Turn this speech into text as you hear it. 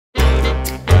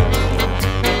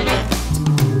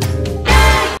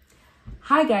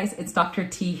Hi guys, it's Dr.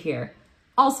 T here,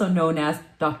 also known as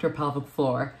Dr. Pelvic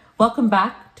Floor. Welcome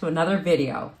back to another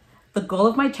video. The goal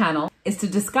of my channel is to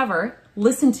discover,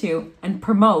 listen to, and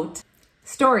promote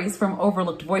stories from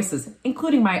overlooked voices,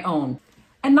 including my own,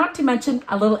 and not to mention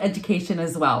a little education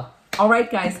as well. All right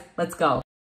guys, let's go.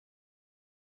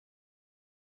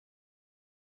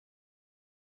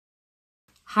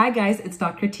 Hi guys, it's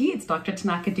Dr. T, it's Dr.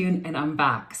 Tanaka Dune, and I'm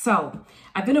back. So,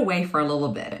 I've been away for a little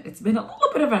bit. It's been a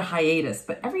little bit of a hiatus,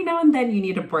 but every now and then you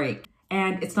need a break.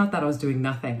 And it's not that I was doing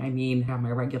nothing. I mean, I have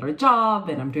my regular job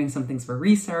and I'm doing some things for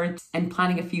research and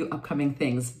planning a few upcoming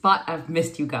things, but I've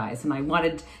missed you guys and I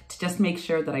wanted to just make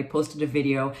sure that I posted a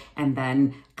video and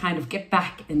then kind of get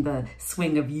back in the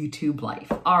swing of YouTube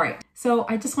life. All right, so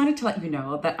I just wanted to let you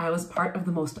know that I was part of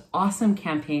the most awesome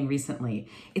campaign recently.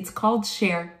 It's called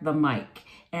Share the Mic.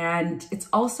 And it's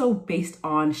also based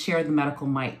on Share the Medical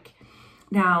Mic.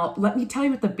 Now, let me tell you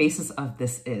what the basis of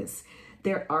this is.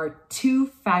 There are two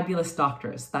fabulous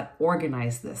doctors that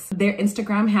organize this. Their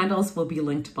Instagram handles will be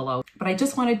linked below. But I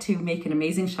just wanted to make an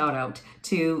amazing shout out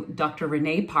to Dr.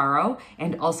 Renee Parro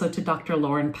and also to Dr.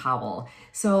 Lauren Powell.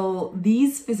 So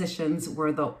these physicians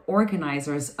were the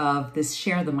organizers of this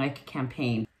Share the Mic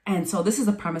campaign. And so this is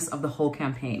the premise of the whole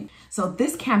campaign. So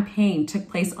this campaign took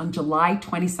place on July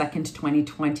 22nd,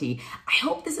 2020. I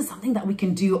hope this is something that we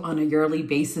can do on a yearly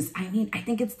basis. I mean, I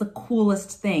think it's the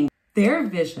coolest thing. Their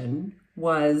vision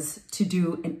was to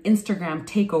do an Instagram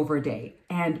takeover day.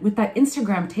 And with that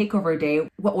Instagram takeover day,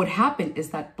 what would happen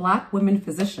is that Black women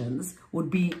physicians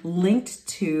would be linked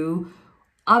to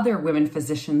other women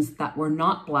physicians that were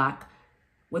not Black,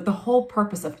 with the whole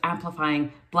purpose of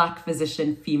amplifying Black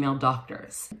physician female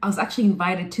doctors. I was actually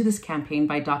invited to this campaign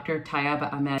by Dr.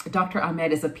 Tayaba Ahmed. Dr.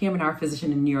 Ahmed is a PM&R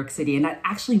physician in New York City, and I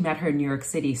actually met her in New York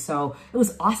City. So it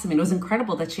was awesome. And it was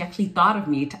incredible that she actually thought of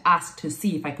me to ask to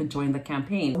see if I could join the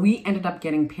campaign. We ended up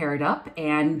getting paired up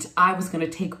and I was gonna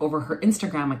take over her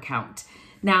Instagram account.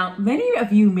 Now, many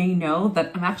of you may know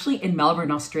that I'm actually in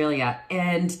Melbourne, Australia,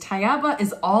 and Tayaba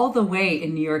is all the way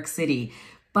in New York City.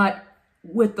 But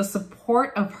with the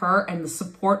support of her and the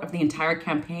support of the entire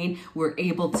campaign, we were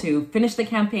able to finish the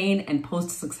campaign and post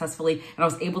successfully, and I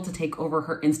was able to take over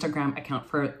her Instagram account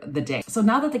for the day. So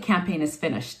now that the campaign is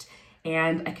finished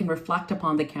and I can reflect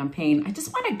upon the campaign, I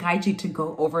just want to guide you to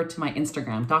go over to my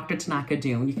Instagram, Dr. Tanaka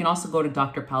Dune. You can also go to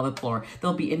Dr. Pelvic Floor.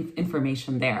 There'll be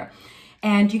information there.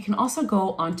 And you can also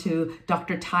go onto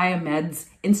Dr. Ty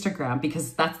Ahmed's Instagram,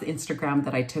 because that's the Instagram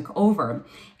that I took over.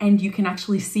 And you can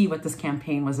actually see what this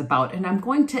campaign was about. And I'm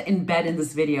going to embed in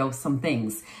this video some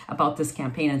things about this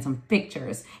campaign and some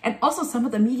pictures, and also some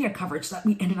of the media coverage that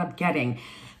we ended up getting.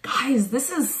 Guys,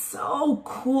 this is so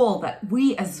cool that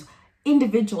we as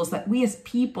individuals, that we as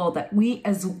people, that we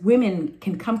as women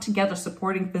can come together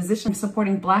supporting physicians,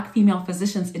 supporting Black female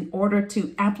physicians in order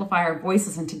to amplify our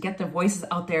voices and to get their voices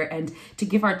out there and to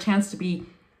give our chance to be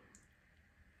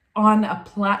on a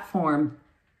platform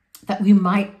that we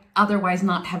might otherwise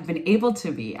not have been able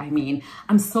to be. I mean,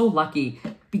 I'm so lucky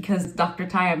because Dr.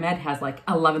 Ty Ahmed has like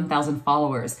 11,000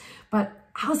 followers, but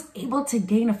I was able to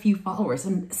gain a few followers,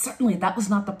 and certainly that was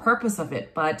not the purpose of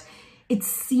it, but it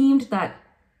seemed that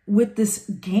with this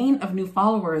gain of new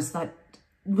followers, that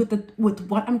with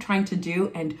what I'm trying to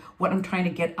do and what I'm trying to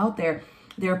get out there,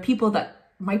 there are people that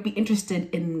might be interested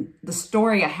in the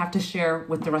story I have to share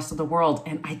with the rest of the world.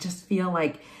 And I just feel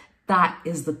like that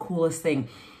is the coolest thing.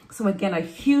 So again, a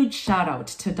huge shout out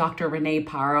to Dr. Renee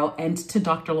Parro and to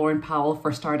Dr. Lauren Powell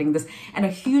for starting this, and a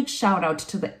huge shout out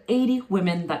to the 80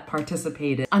 women that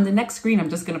participated. On the next screen, I'm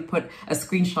just gonna put a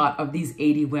screenshot of these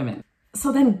 80 women.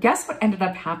 So then guess what ended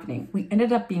up happening? We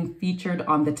ended up being featured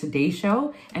on the Today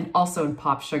Show and also in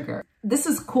Pop Sugar. This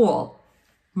is cool.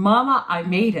 Mama, I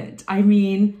made it. I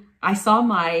mean, I saw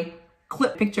my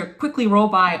clip picture quickly roll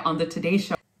by on the Today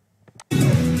Show.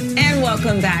 And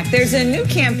welcome back. There's a new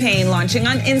campaign launching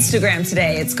on Instagram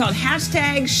today. It's called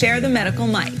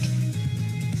 #ShareTheMedicalMic.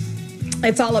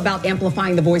 It's all about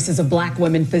amplifying the voices of Black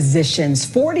women physicians.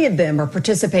 40 of them are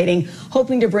participating,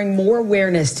 hoping to bring more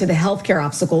awareness to the healthcare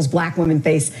obstacles Black women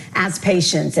face as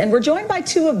patients. And we're joined by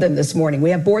two of them this morning.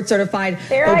 We have board-certified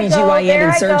OBGYN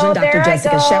and surgeon Dr.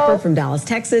 Jessica Shepard from Dallas,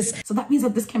 Texas. So that means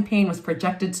that this campaign was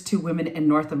projected to women in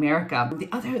North America. The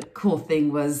other cool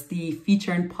thing was the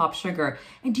feature in Pop Sugar.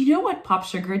 And do you know what Pop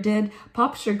Sugar did?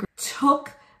 Pop Sugar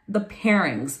took the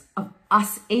pairings of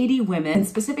us 80 women and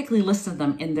specifically listed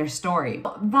them in their story.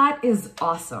 That is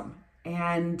awesome.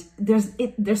 And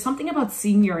there's something about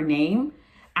seeing your name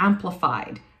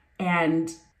amplified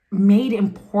and made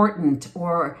important,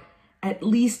 or at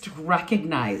least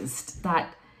recognized,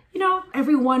 that, you know,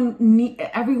 everyone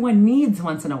needs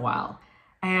once in a while.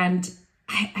 And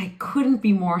I couldn't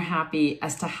be more happy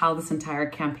as to how this entire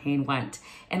campaign went.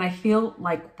 And I feel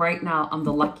like right now I'm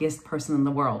the luckiest person in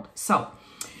the world. So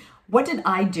what did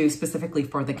I do specifically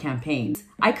for the campaign?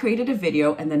 I created a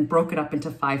video and then broke it up into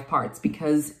 5 parts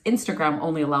because Instagram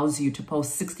only allows you to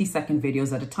post 60-second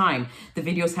videos at a time. The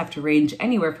videos have to range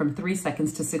anywhere from 3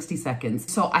 seconds to 60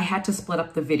 seconds. So I had to split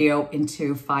up the video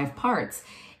into 5 parts.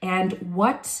 And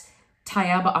what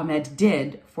Tayaba Ahmed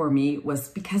did for me was,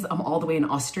 because I'm all the way in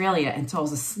Australia and so I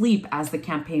was asleep as the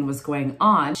campaign was going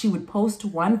on, she would post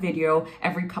one video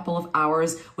every couple of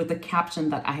hours with a caption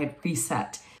that I had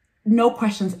preset. No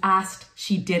questions asked,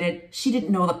 she did it. She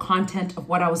didn't know the content of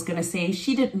what I was gonna say.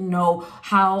 She didn't know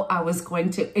how I was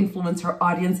going to influence her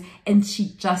audience, and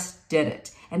she just did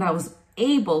it. And I was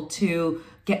able to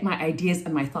get my ideas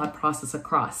and my thought process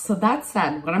across. So that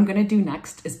said, what I'm gonna do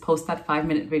next is post that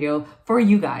 5-minute video for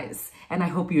you guys, and I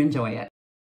hope you enjoy it.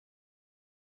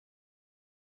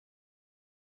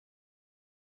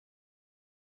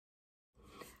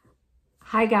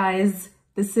 Hi guys.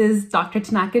 This is Dr.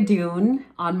 Tanaka Dune.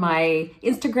 On my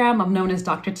Instagram, I'm known as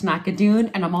Dr. Tanaka Dune,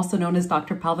 and I'm also known as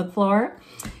Dr. Pelvic Floor.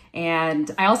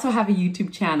 And I also have a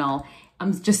YouTube channel.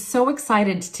 I'm just so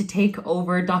excited to take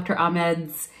over Dr.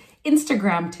 Ahmed's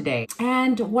Instagram today.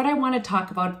 And what I want to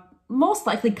talk about most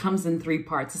likely comes in 3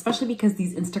 parts, especially because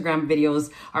these Instagram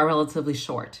videos are relatively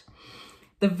short.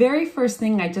 The very first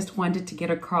thing I just wanted to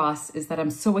get across is that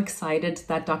I'm so excited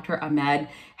that Dr. Ahmed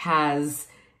has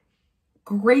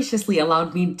graciously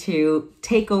allowed me to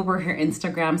take over her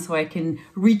Instagram so I can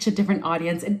reach a different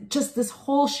audience. And just this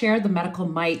whole Share the Medical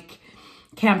Mic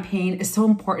campaign is so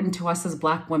important to us as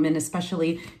Black women,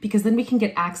 especially because then we can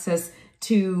get access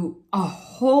to a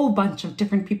whole bunch of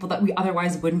different people that we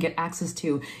otherwise wouldn't get access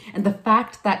to. And the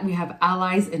fact that we have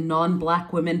allies and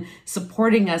non-Black women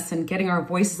supporting us and getting our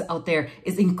voices out there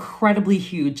is incredibly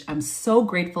huge. I'm so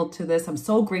grateful to this. I'm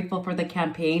so grateful for the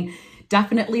campaign.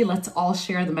 Definitely, let's all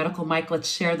share the medical mic. Let's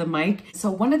share the mic.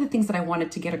 So one of the things that I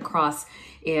wanted to get across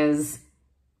is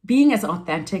being as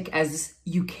authentic as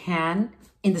you can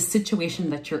in the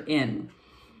situation that you're in.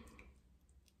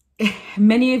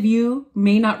 Many of you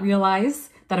may not realize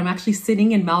that I'm actually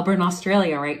sitting in Melbourne,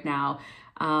 Australia right now.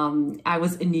 I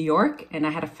was in New York and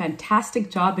I had a fantastic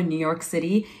job in New York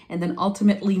City, and then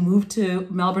ultimately moved to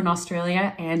Melbourne,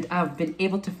 Australia. And I've been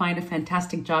able to find a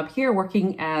fantastic job here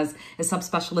working as a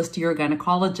subspecialist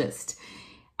urogynecologist.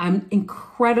 I'm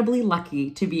incredibly lucky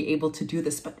to be able to do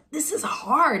this, but this is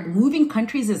hard. Moving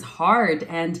countries is hard,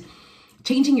 and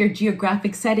changing your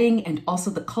geographic setting and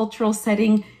also the cultural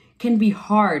setting can be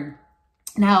hard.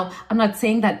 Now, I'm not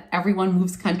saying that everyone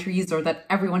moves countries or that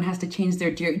everyone has to change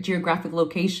their geographic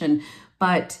location,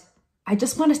 but I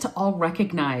just want us to all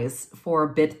recognize for a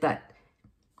bit that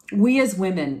we as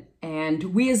women,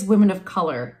 and we as women of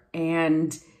color,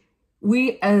 and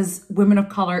we as women of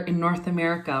color in North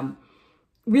America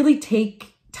really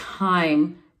take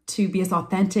time to be as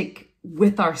authentic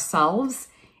with ourselves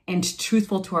and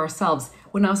truthful to ourselves.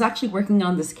 When I was actually working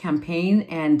on this campaign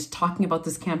and talking about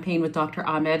this campaign with Dr.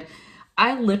 Ahmed,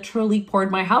 I literally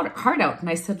poured my heart out and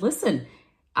I said, listen,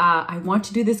 I want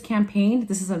to do this campaign.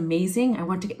 This is amazing. I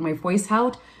want to get my voice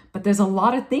out, but there's a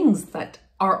lot of things that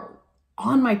are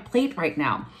on my plate right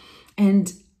now.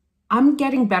 And I'm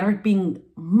getting better at being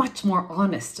much more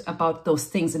honest about those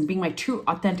things and being my true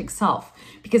authentic self.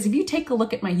 Because if you take a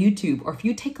look at my YouTube, or if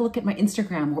you take a look at my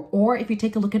Instagram, or if you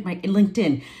take a look at my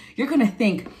LinkedIn, you're going to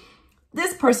think,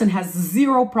 this person has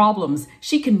 0 problems.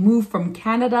 She can move from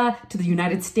Canada to the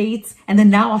United States and then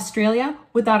now Australia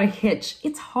without a hitch.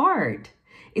 It's hard.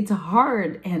 It's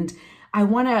hard. And I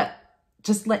want to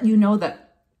just let you know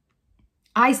that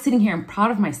I sitting here, I'm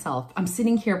proud of myself. I'm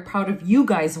sitting here proud of you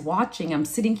guys watching. I'm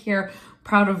sitting here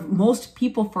proud of most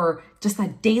people for just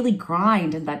that daily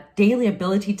grind and that daily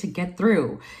ability to get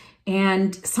through.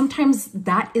 And sometimes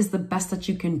that is the best that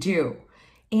you can do.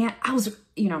 And I was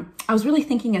really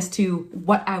thinking as to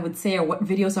what I would say or what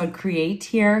videos I would create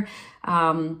here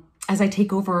as I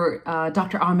take over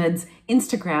Dr. Ahmed's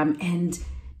Instagram. And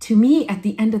to me, at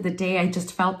the end of the day, I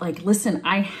just felt like, listen,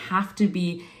 I have to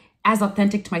be as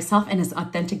authentic to myself and as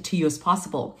authentic to you as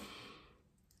possible.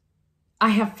 I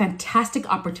have fantastic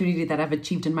opportunity that I've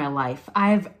achieved in my life.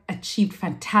 I've achieved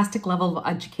fantastic level of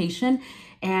education,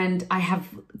 and I have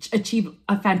achieved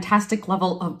a fantastic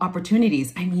level of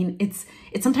opportunities. I mean, it's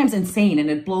sometimes insane and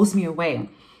it blows me away.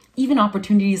 Even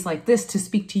opportunities like this to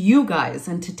speak to you guys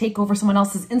and to take over someone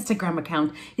else's Instagram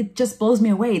account, it just blows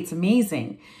me away. It's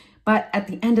amazing. But at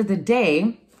the end of the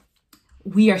day,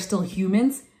 we are still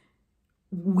humans.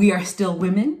 We are still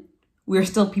women. We are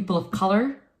still people of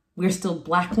color. we're still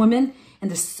Black women, and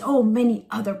there's so many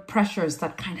other pressures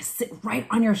that kind of sit right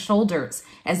on your shoulders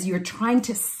as you're trying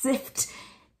to sift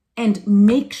and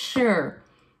make sure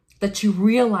that you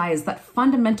realize that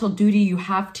fundamental duty you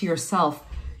have to yourself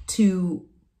to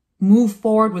move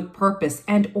forward with purpose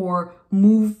and or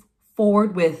move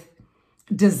forward with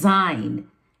design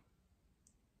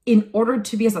in order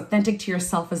to be as authentic to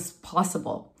yourself as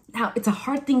possible. Now, it's a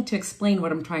hard thing to explain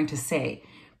what I'm trying to say,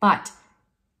 but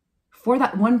for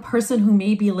that one person who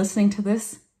may be listening to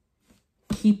this,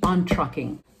 keep on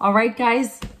trucking. All right,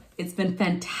 guys, it's been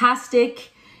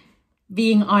fantastic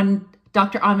being on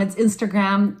Dr. Ahmed's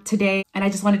Instagram today. And I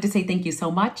just wanted to say thank you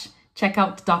so much. Check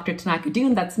out Dr. Tanaka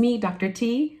Dune, that's me, Dr.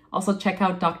 T. Also check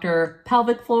out Dr.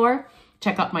 Pelvic Floor.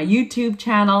 Check out my YouTube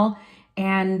channel.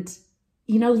 And,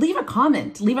 you know, leave a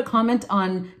comment. Leave a comment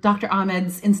on Dr.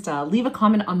 Ahmed's Insta. Leave a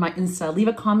comment on my Insta. Leave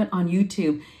a comment on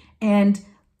YouTube. And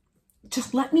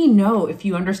just let me know if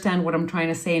you understand what I'm trying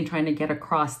to say and trying to get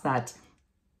across, that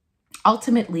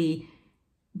ultimately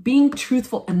being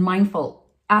truthful and mindful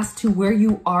as to where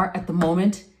you are at the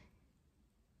moment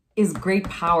is great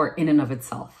power in and of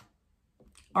itself.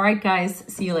 All right, guys,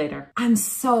 see you later. I'm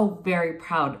so very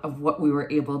proud of what we were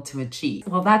able to achieve.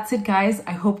 Well, that's it, guys.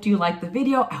 I hope you liked the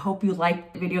video. I hope you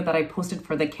liked the video that I posted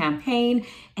for the campaign.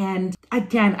 And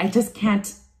again, I just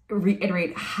can't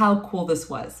reiterate how cool this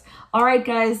was. All right,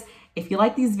 guys, if you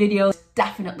like these videos,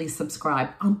 definitely subscribe.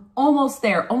 I'm almost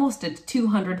there, almost at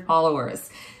 200 followers.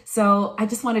 So I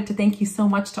just wanted to thank you so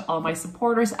much to all my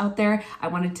supporters out there. I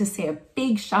wanted to say a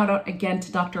big shout out again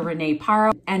to Dr. Renee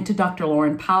Parra and to Dr.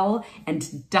 Lauren Powell,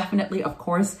 and definitely, of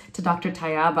course, to Dr.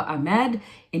 Tayaba Ahmed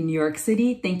in New York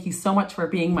City. Thank you so much for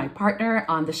being my partner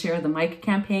on the Share the Mic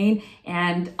campaign,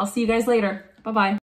 and I'll see you guys later. Bye-bye.